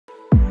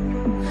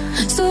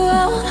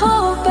won't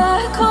hold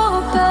back,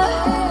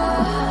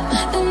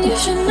 and you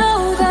should know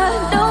that,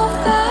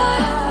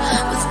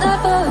 what's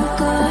never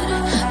good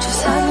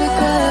just have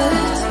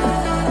regrets.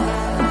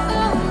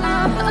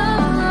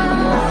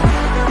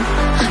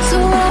 So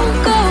I'll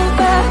go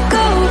back,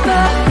 oh,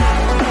 but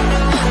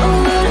I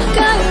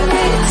gotta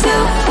need to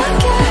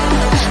forget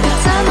the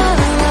time I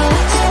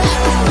lost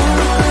with no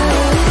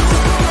regrets.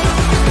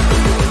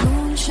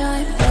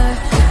 Moonshine back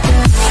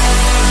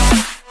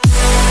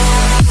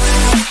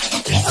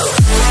again.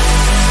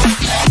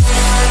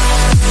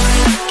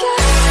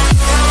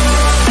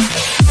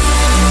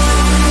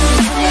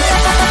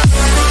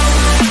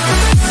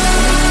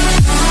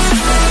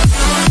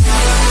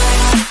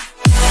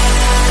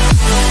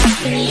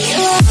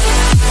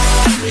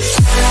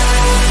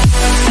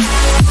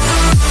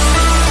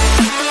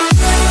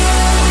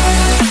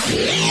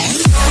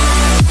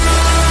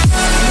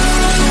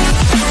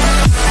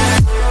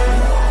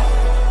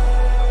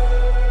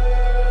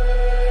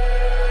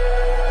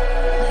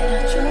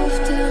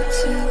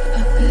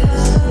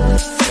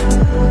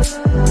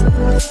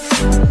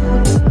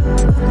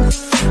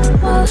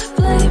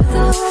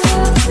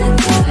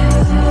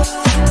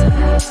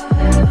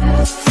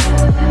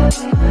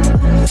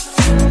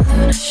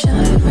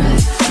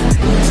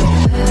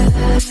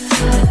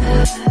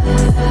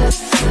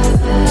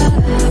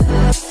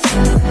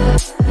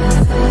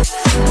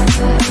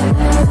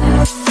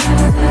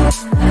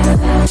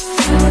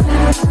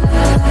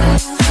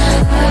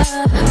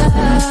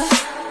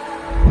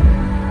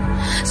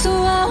 So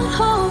I won't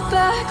hold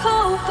back,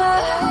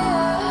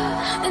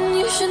 and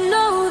you should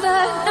know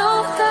that,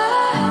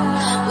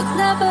 what's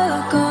never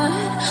gone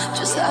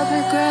just have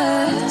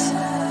regrets.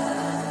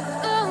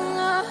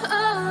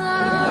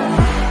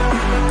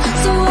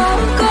 So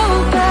I'll go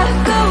back,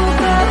 oh,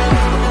 but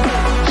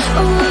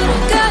I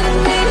gotta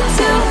need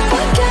to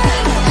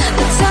forget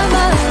the time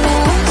I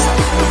lost.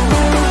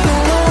 Won't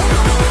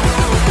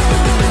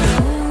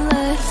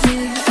let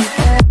me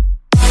forget.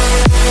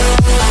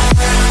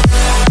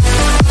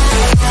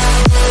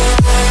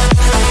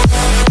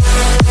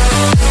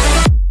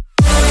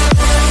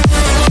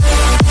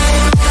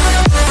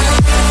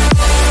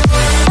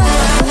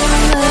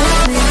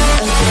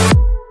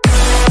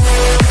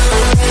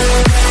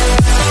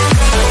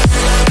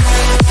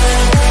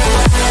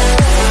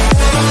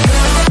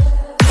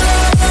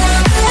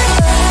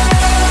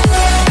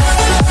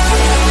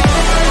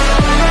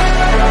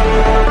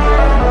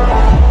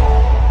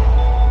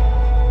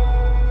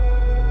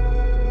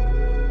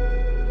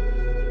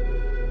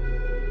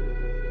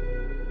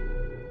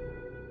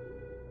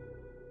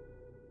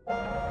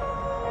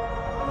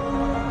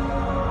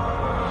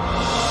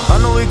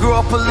 We grew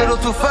up a little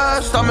too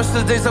fast. I miss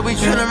the days that we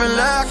chill and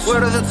relax. Where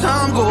did the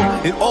time go?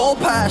 It all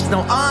passed.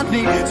 Now I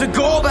need to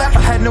go back.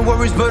 I had no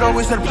worries but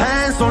always had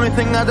plans. The only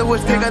thing I did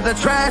was dig out the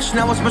trash.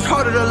 Now it's much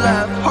harder to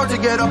laugh, hard to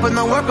get up and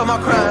then work on my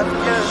craft.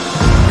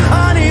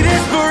 I need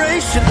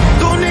inspiration,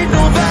 don't need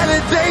no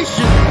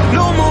validation.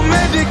 No more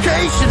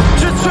medication,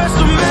 just try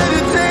some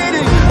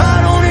meditating. I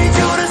don't need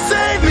you to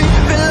save me,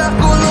 feel like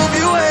all of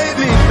you hate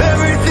me.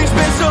 Everything's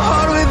been so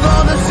hard with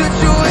all the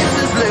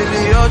situations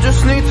lately. I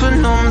just need to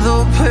numb the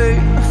pain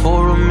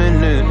for a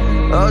minute.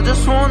 I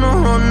just wanna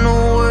run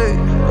away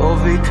on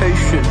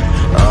vacation.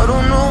 I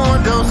don't know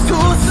what else to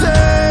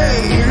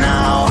say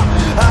now.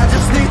 I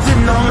just need to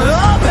numb the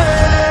pain.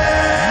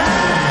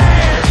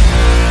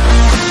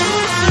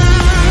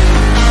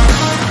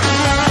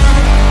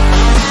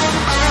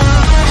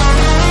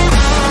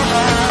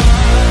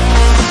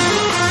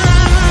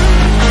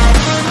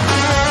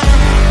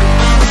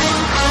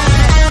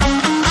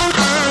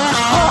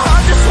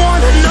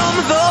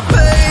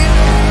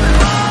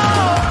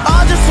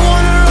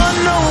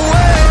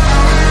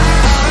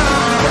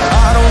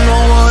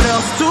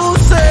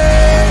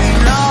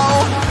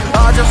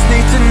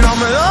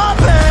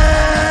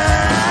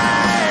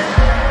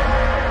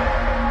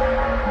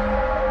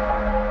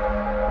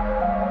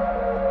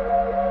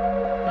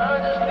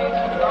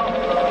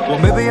 Well,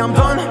 maybe I'm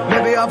done,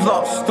 maybe I've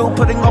lost. Still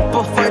putting up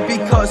a fight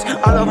because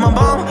I love my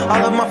mom,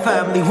 I love my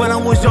family. When I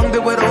was young, they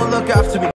would all look after me.